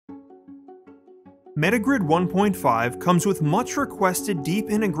MetaGrid 1.5 comes with much requested deep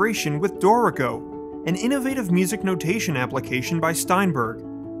integration with Dorico, an innovative music notation application by Steinberg.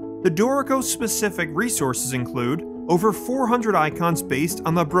 The Dorico specific resources include over 400 icons based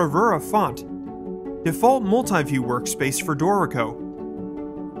on the Bravura font, default multi-view workspace for Dorico,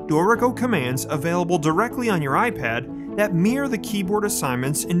 Dorico commands available directly on your iPad that mirror the keyboard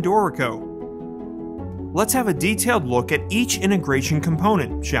assignments in Dorico. Let's have a detailed look at each integration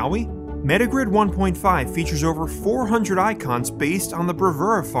component, shall we? MetaGrid 1.5 features over 400 icons based on the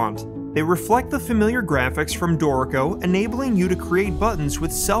Bravura font. They reflect the familiar graphics from Dorico, enabling you to create buttons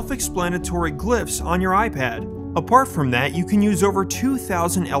with self-explanatory glyphs on your iPad. Apart from that, you can use over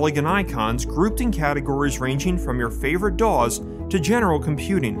 2,000 elegant icons grouped in categories ranging from your favorite DAWs to general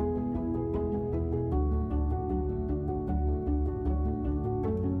computing.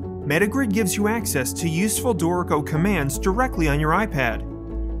 MetaGrid gives you access to useful Dorico commands directly on your iPad.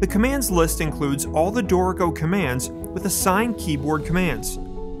 The commands list includes all the Dorico commands with assigned keyboard commands.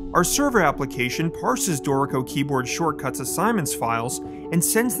 Our server application parses Dorico keyboard shortcuts assignments files and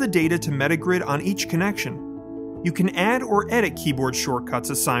sends the data to MetaGrid on each connection. You can add or edit keyboard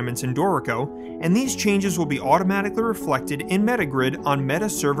shortcuts assignments in Dorico, and these changes will be automatically reflected in MetaGrid on Meta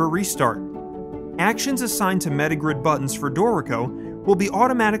Server Restart. Actions assigned to MetaGrid buttons for Dorico will be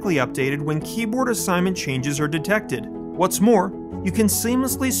automatically updated when keyboard assignment changes are detected. What's more, you can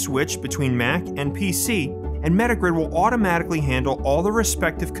seamlessly switch between Mac and PC, and MetaGrid will automatically handle all the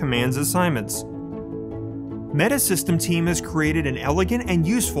respective commands assignments. Meta System Team has created an elegant and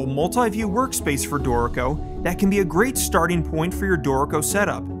useful multi-view workspace for Dorico that can be a great starting point for your Dorico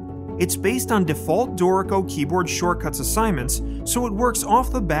setup. It's based on default Dorico keyboard shortcuts assignments, so it works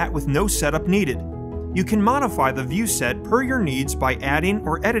off the bat with no setup needed. You can modify the view set per your needs by adding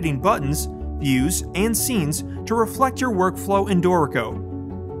or editing buttons, views, and scenes to reflect your workflow in Dorico.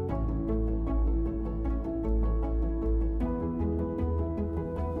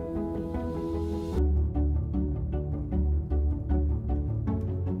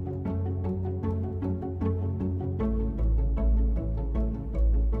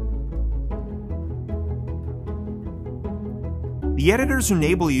 The editors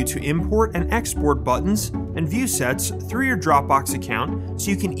enable you to import and export buttons and view sets through your Dropbox account so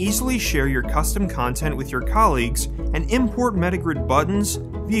you can easily share your custom content with your colleagues and import MetaGrid buttons,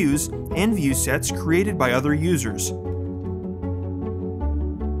 views, and view sets created by other users.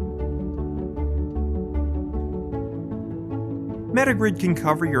 MetaGrid can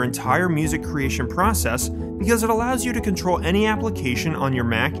cover your entire music creation process because it allows you to control any application on your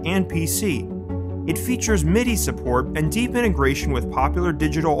Mac and PC. It features MIDI support and deep integration with popular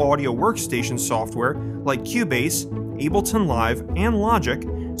digital audio workstation software like Cubase, Ableton Live, and Logic,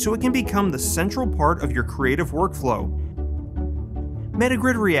 so it can become the central part of your creative workflow.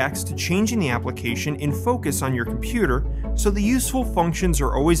 MetaGrid reacts to changing the application in focus on your computer, so the useful functions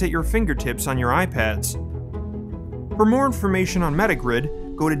are always at your fingertips on your iPads. For more information on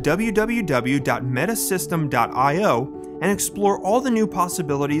MetaGrid, go to www.metasystem.io and explore all the new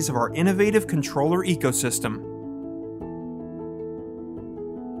possibilities of our innovative controller ecosystem.